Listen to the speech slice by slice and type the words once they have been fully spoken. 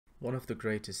One of the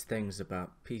greatest things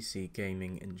about PC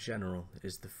gaming in general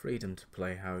is the freedom to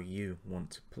play how you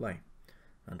want to play,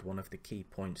 and one of the key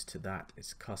points to that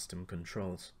is custom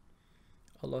controls.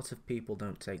 A lot of people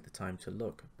don't take the time to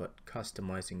look, but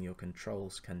customizing your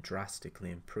controls can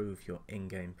drastically improve your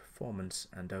in-game performance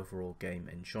and overall game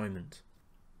enjoyment.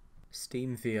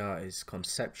 Steam VR is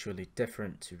conceptually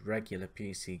different to regular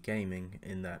PC gaming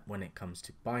in that when it comes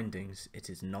to bindings, it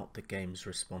is not the game's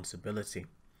responsibility.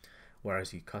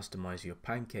 Whereas you customize your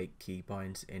pancake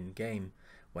keybinds in-game,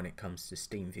 when it comes to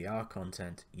Steam VR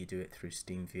content, you do it through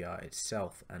Steam VR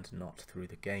itself and not through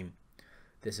the game.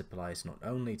 This applies not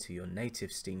only to your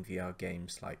native Steam VR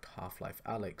games like Half-Life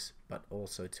Alyx, but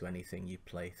also to anything you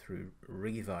play through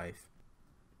Revive.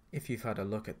 If you've had a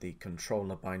look at the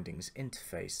controller bindings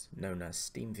interface, known as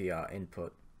Steam VR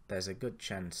Input, there's a good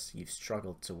chance you've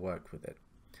struggled to work with it.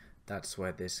 That's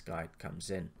where this guide comes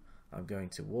in. I'm going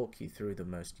to walk you through the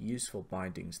most useful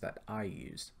bindings that I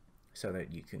use, so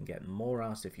that you can get more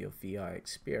out of your VR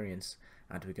experience,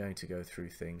 and we're going to go through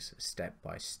things step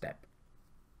by step.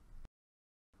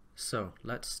 So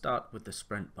let's start with the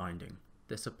sprint binding.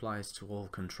 This applies to all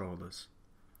controllers.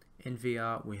 In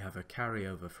VR we have a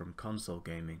carryover from console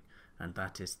gaming, and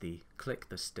that is the click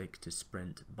the stick to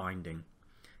sprint binding.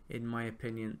 In my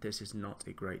opinion, this is not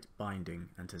a great binding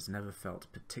and has never felt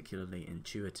particularly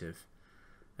intuitive.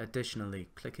 Additionally,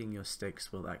 clicking your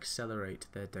sticks will accelerate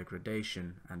their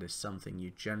degradation and is something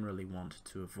you generally want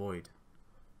to avoid.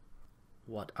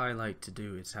 What I like to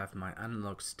do is have my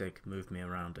analog stick move me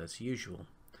around as usual.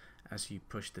 As you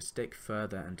push the stick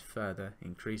further and further,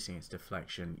 increasing its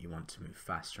deflection, you want to move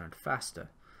faster and faster,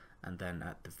 and then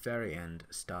at the very end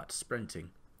start sprinting.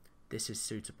 This is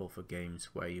suitable for games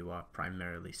where you are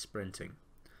primarily sprinting.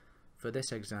 For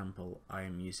this example, I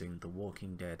am using The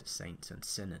Walking Dead Saints and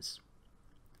Sinners.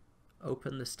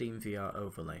 Open the Steam VR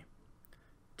overlay.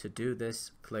 To do this,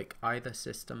 click either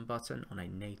system button on a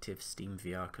native Steam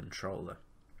VR controller.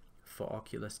 For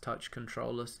Oculus Touch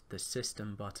controllers, the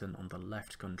system button on the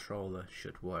left controller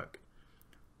should work.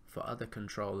 For other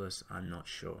controllers, I'm not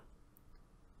sure.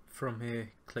 From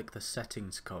here, click the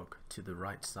Settings cog to the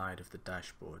right side of the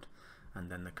dashboard, and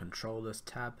then the Controllers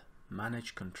tab,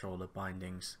 Manage Controller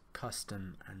Bindings,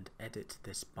 Custom, and Edit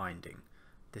this binding.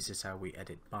 This is how we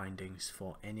edit bindings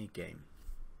for any game.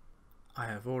 I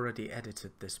have already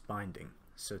edited this binding,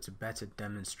 so to better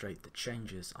demonstrate the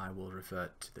changes I will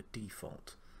revert to the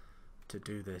default. To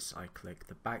do this, I click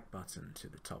the back button to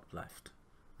the top left.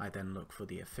 I then look for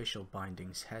the official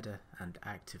bindings header and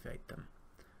activate them.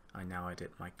 I now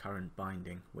edit my current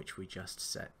binding, which we just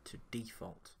set to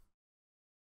default.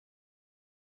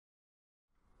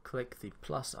 Click the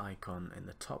plus icon in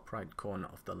the top right corner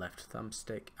of the left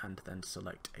thumbstick and then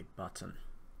select a button.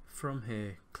 From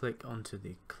here, click onto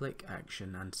the click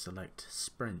action and select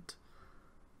sprint.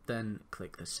 Then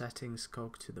click the settings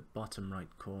cog to the bottom right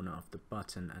corner of the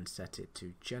button and set it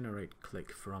to generate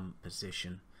click from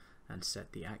position and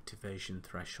set the activation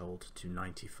threshold to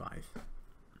 95.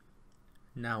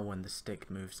 Now when the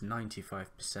stick moves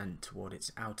 95% toward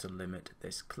its outer limit,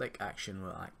 this click action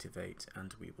will activate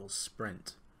and we will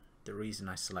sprint. The reason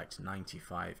I select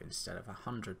 95 instead of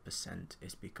 100%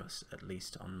 is because, at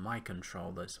least on my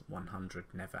controllers, 100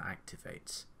 never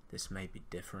activates. This may be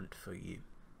different for you.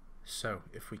 So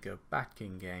if we go back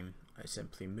in game, I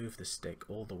simply move the stick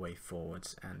all the way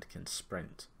forwards and can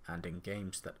sprint, and in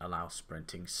games that allow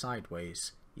sprinting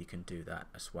sideways, you can do that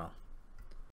as well.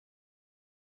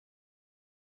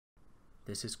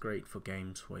 This is great for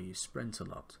games where you sprint a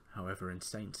lot. However, in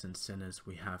Saints and Sinners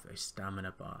we have a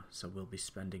stamina bar, so we'll be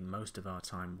spending most of our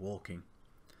time walking.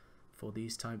 For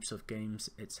these types of games,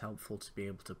 it's helpful to be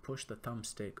able to push the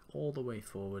thumbstick all the way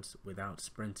forwards without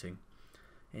sprinting.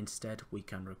 Instead, we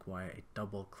can require a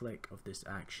double click of this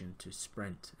action to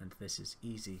sprint, and this is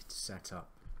easy to set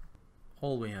up.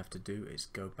 All we have to do is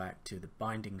go back to the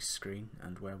bindings screen,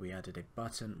 and where we added a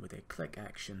button with a click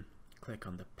action, click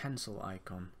on the pencil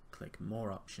icon, click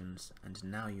more options, and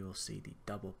now you will see the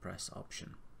double press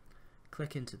option.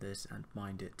 Click into this and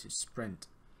bind it to sprint.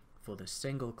 For the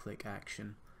single click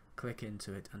action, click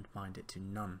into it and bind it to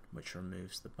none, which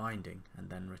removes the binding, and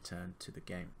then return to the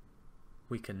game.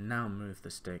 We can now move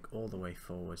the stick all the way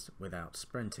forwards without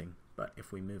sprinting, but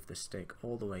if we move the stick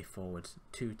all the way forwards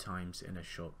 2 times in a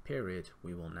short period,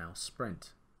 we will now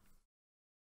sprint.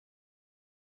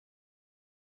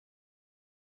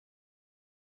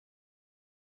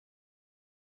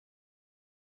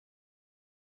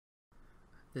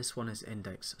 This one is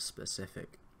index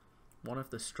specific. One of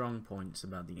the strong points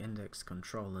about the index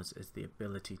controllers is the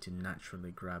ability to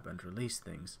naturally grab and release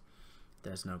things.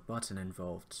 There's no button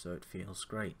involved, so it feels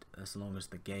great as long as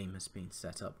the game has been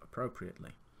set up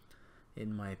appropriately.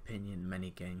 In my opinion,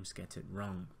 many games get it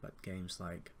wrong, but games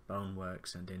like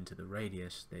Boneworks and Into the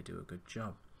Radius, they do a good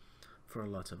job. For a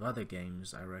lot of other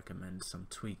games, I recommend some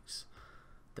tweaks.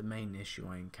 The main issue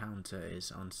I encounter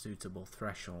is unsuitable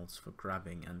thresholds for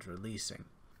grabbing and releasing.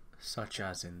 Such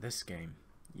as in this game,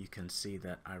 you can see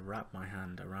that I wrap my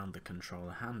hand around the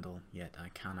controller handle, yet I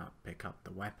cannot pick up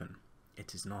the weapon.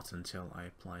 It is not until I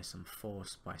apply some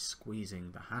force by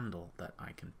squeezing the handle that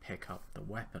I can pick up the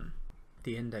weapon.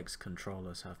 The index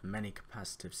controllers have many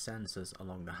capacitive sensors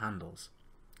along the handles.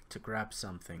 To grab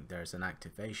something, there is an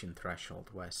activation threshold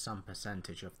where some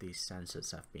percentage of these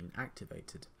sensors have been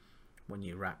activated. When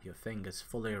you wrap your fingers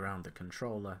fully around the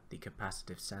controller, the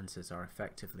capacitive sensors are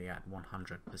effectively at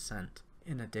 100%.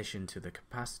 In addition to the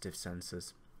capacitive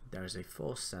sensors, there is a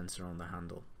force sensor on the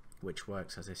handle, which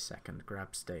works as a second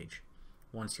grab stage.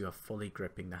 Once you are fully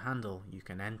gripping the handle, you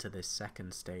can enter this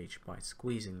second stage by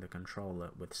squeezing the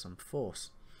controller with some force.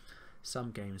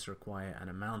 Some games require an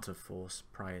amount of force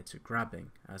prior to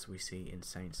grabbing, as we see in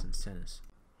Saints and Sinners.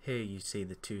 Here you see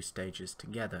the two stages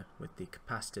together, with the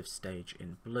capacitive stage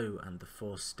in blue and the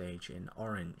force stage in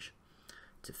orange.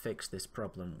 To fix this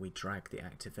problem, we drag the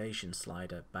activation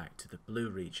slider back to the blue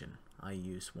region. I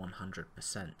use 100%.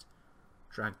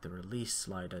 Drag the release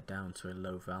slider down to a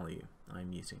low value.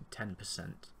 I'm using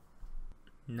 10%.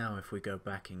 Now if we go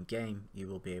back in game, you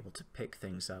will be able to pick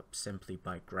things up simply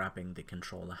by grabbing the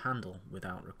controller handle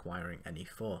without requiring any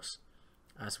force.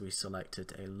 As we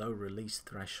selected a low release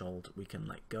threshold, we can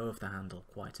let go of the handle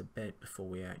quite a bit before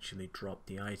we actually drop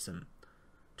the item.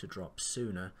 To drop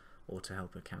sooner, or to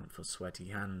help account for sweaty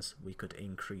hands, we could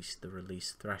increase the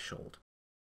release threshold.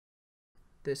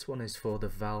 This one is for the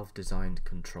Valve designed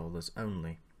controllers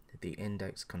only, the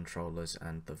index controllers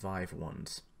and the Vive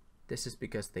ones. This is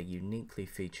because they uniquely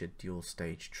feature dual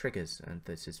stage triggers, and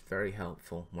this is very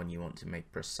helpful when you want to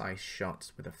make precise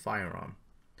shots with a firearm.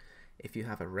 If you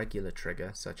have a regular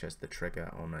trigger, such as the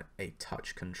trigger on a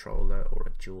touch controller or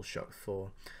a DualShock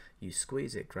 4, you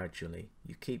squeeze it gradually,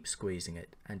 you keep squeezing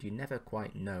it, and you never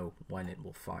quite know when it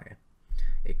will fire.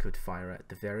 It could fire at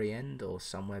the very end or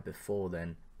somewhere before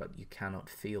then, but you cannot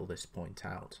feel this point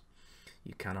out.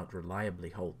 You cannot reliably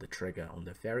hold the trigger on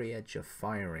the very edge of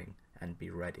firing and be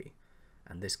ready,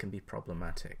 and this can be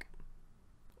problematic.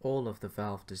 All of the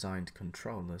Valve designed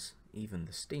controllers, even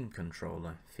the Steam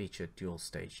controller, feature dual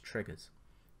stage triggers.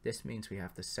 This means we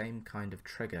have the same kind of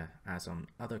trigger as on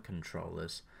other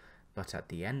controllers, but at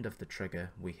the end of the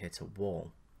trigger we hit a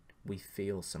wall. We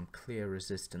feel some clear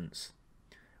resistance.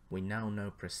 We now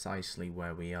know precisely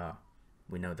where we are.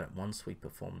 We know that once we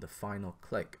perform the final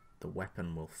click, the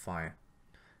weapon will fire.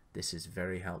 This is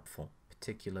very helpful,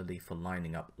 particularly for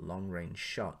lining up long-range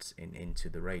shots in Into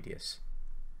the Radius.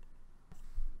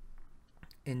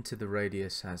 Into the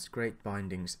Radius has great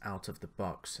bindings out of the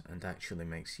box and actually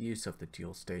makes use of the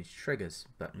dual stage triggers,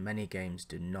 but many games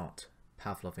do not,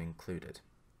 Pavlov included.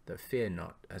 Though fear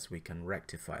not, as we can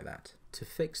rectify that. To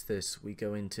fix this, we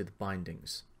go into the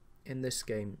bindings. In this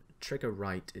game, trigger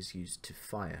right is used to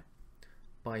fire.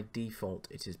 By default,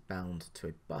 it is bound to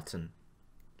a button.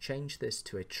 Change this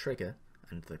to a trigger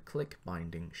and the click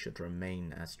binding should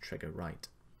remain as trigger right.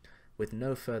 With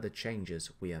no further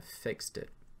changes, we have fixed it.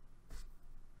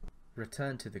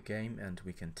 Return to the game and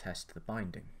we can test the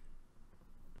binding.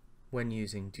 When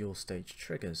using dual stage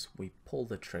triggers, we pull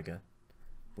the trigger.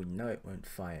 We know it won't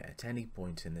fire at any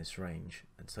point in this range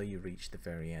until you reach the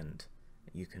very end.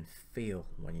 You can feel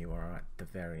when you are at the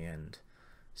very end,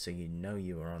 so you know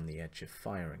you are on the edge of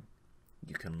firing.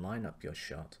 You can line up your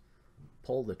shot,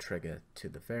 pull the trigger to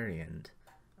the very end,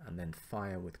 and then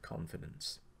fire with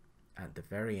confidence. At the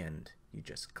very end, you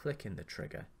just click in the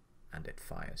trigger and it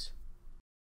fires.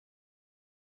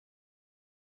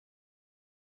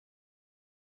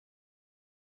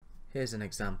 Here's an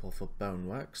example for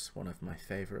Boneworks, one of my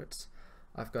favorites.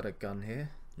 I've got a gun here,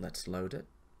 let's load it.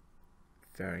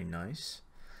 Very nice.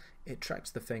 It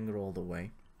tracks the finger all the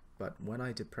way, but when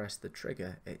I depress the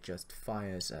trigger, it just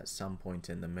fires at some point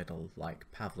in the middle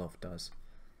like Pavlov does.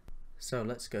 So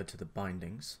let's go to the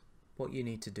bindings. What you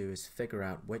need to do is figure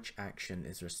out which action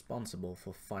is responsible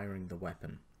for firing the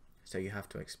weapon. So you have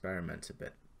to experiment a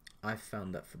bit. I've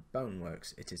found that for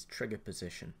Boneworks, it is trigger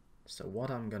position. So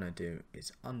what I'm going to do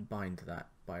is unbind that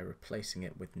by replacing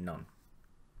it with none.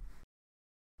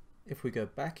 If we go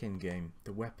back in game,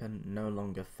 the weapon no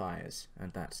longer fires,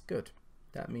 and that's good.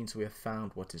 That means we have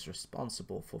found what is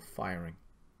responsible for firing.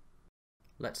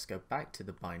 Let's go back to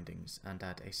the bindings and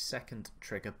add a second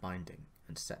trigger binding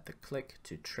and set the click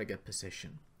to trigger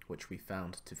position, which we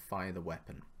found to fire the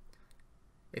weapon.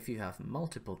 If you have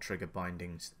multiple trigger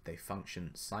bindings, they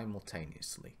function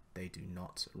simultaneously. They do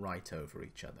not write over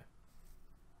each other.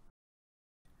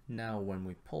 Now when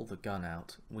we pull the gun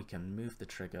out, we can move the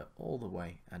trigger all the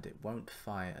way and it won't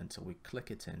fire until we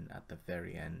click it in at the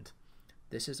very end.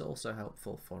 This is also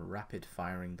helpful for rapid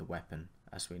firing the weapon,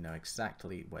 as we know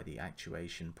exactly where the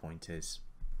actuation point is.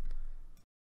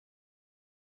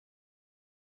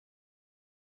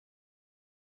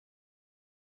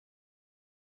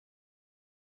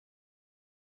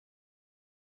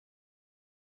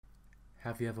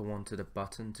 Have you ever wanted a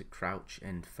button to crouch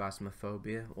in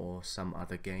Phasmophobia or some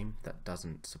other game that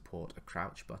doesn't support a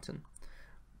crouch button?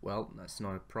 Well, that's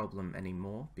not a problem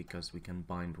anymore because we can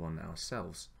bind one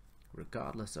ourselves,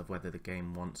 regardless of whether the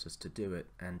game wants us to do it,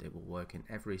 and it will work in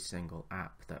every single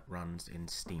app that runs in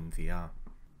Steam VR.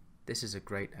 This is a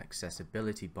great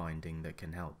accessibility binding that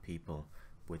can help people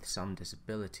with some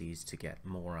disabilities to get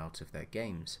more out of their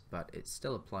games, but it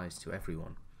still applies to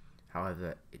everyone.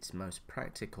 However, it's most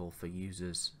practical for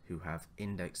users who have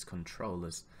index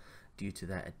controllers due to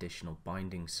their additional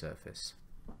binding surface.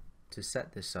 To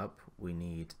set this up, we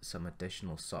need some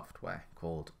additional software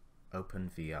called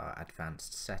OpenVR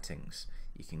Advanced Settings.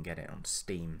 You can get it on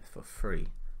Steam for free.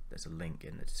 There's a link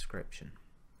in the description.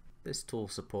 This tool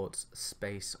supports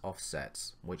space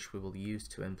offsets, which we will use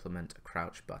to implement a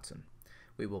crouch button.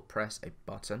 We will press a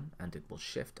button and it will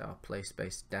shift our play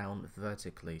space down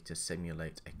vertically to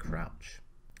simulate a crouch.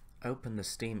 Open the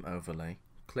Steam overlay,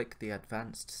 click the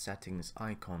Advanced Settings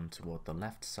icon toward the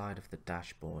left side of the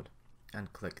dashboard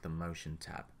and click the Motion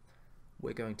tab.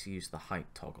 We're going to use the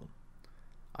height toggle.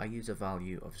 I use a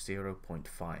value of 0.5,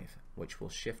 which will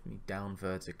shift me down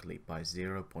vertically by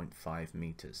 0.5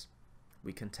 meters.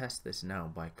 We can test this now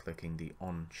by clicking the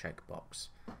On checkbox.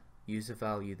 Use a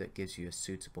value that gives you a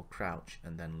suitable crouch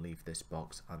and then leave this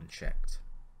box unchecked.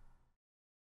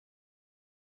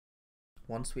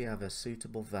 Once we have a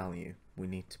suitable value, we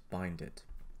need to bind it.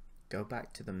 Go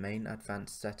back to the main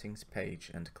Advanced Settings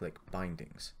page and click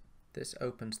Bindings. This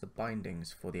opens the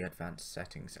bindings for the Advanced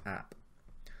Settings app.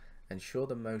 Ensure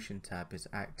the Motion tab is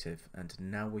active and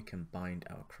now we can bind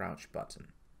our crouch button.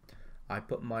 I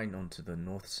put mine onto the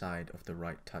north side of the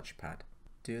right touchpad.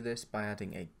 Do this by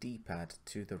adding a D-pad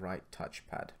to the right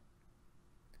touchpad.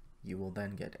 You will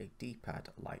then get a D-pad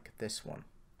like this one.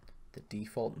 The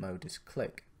default mode is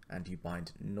click and you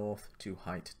bind north to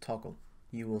height toggle.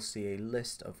 You will see a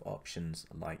list of options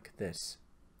like this.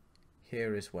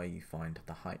 Here is where you find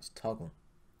the height toggle.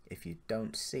 If you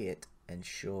don't see it,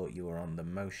 ensure you are on the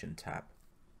Motion tab.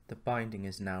 The binding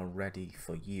is now ready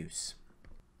for use.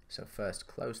 So first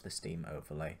close the Steam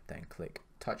overlay, then click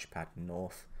touchpad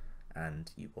north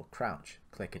and you will crouch.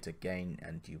 Click it again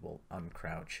and you will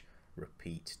uncrouch.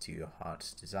 Repeat to your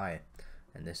heart's desire,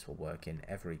 and this will work in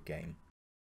every game.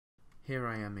 Here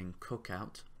I am in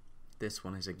Cookout. This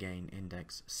one is again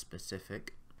index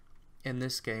specific. In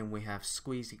this game we have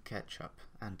Squeezy Ketchup,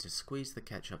 and to squeeze the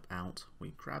ketchup out we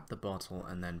grab the bottle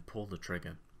and then pull the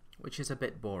trigger, which is a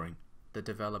bit boring. The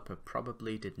developer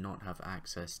probably did not have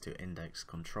access to index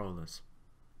controllers.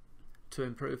 To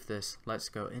improve this, let's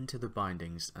go into the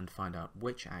bindings and find out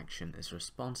which action is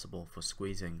responsible for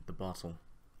squeezing the bottle.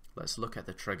 Let's look at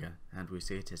the trigger and we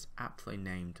see it is aptly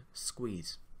named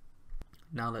Squeeze.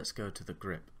 Now let's go to the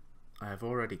grip. I have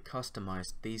already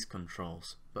customized these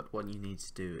controls, but what you need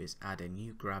to do is add a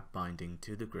new grab binding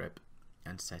to the grip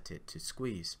and set it to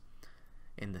Squeeze.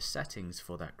 In the settings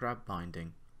for that grab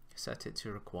binding, set it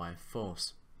to require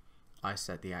force. I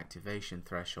set the activation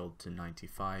threshold to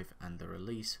 95 and the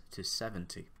release to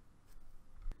 70.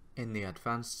 In the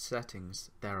advanced settings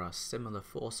there are similar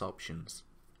force options.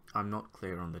 I'm not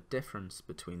clear on the difference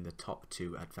between the top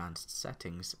two advanced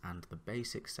settings and the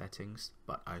basic settings,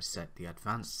 but I set the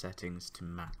advanced settings to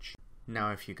match.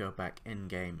 Now if you go back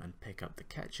in-game and pick up the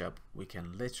ketchup, we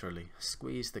can literally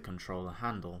squeeze the controller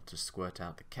handle to squirt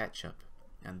out the ketchup,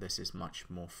 and this is much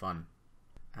more fun.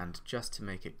 And just to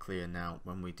make it clear now,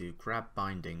 when we do grab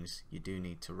bindings, you do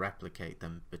need to replicate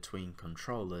them between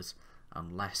controllers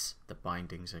unless the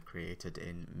bindings are created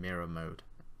in mirror mode,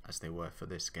 as they were for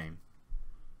this game.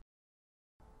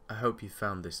 I hope you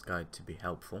found this guide to be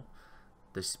helpful.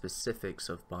 The specifics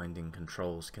of binding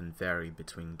controls can vary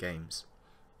between games.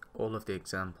 All of the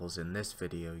examples in this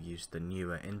video use the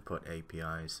newer input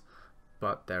APIs,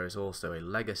 but there is also a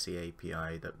legacy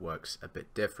API that works a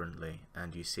bit differently,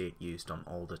 and you see it used on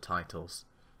older titles.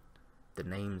 The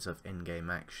names of in-game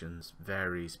actions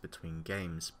varies between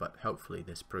games, but hopefully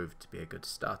this proved to be a good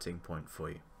starting point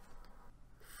for you.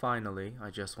 Finally,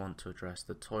 I just want to address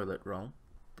the toilet roll.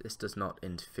 This does not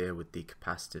interfere with the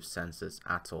capacitive sensors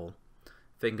at all.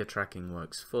 Finger tracking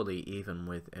works fully even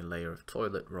with a layer of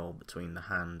toilet roll between the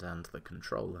hand and the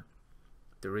controller.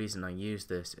 The reason I use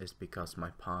this is because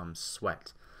my palms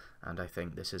sweat, and I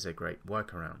think this is a great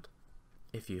workaround.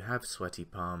 If you have sweaty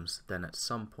palms, then at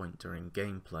some point during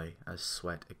gameplay, as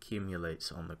sweat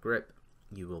accumulates on the grip,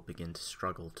 you will begin to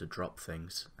struggle to drop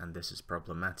things, and this is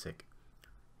problematic.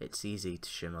 It's easy to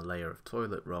shim a layer of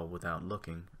toilet roll without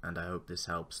looking, and I hope this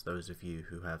helps those of you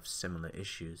who have similar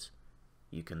issues.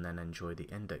 You can then enjoy the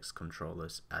index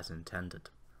controllers as intended.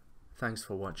 Thanks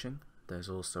for watching. There's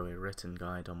also a written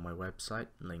guide on my website,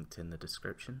 linked in the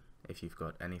description. If you've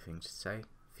got anything to say,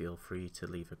 feel free to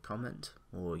leave a comment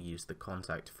or use the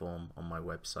contact form on my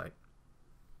website.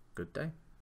 Good day.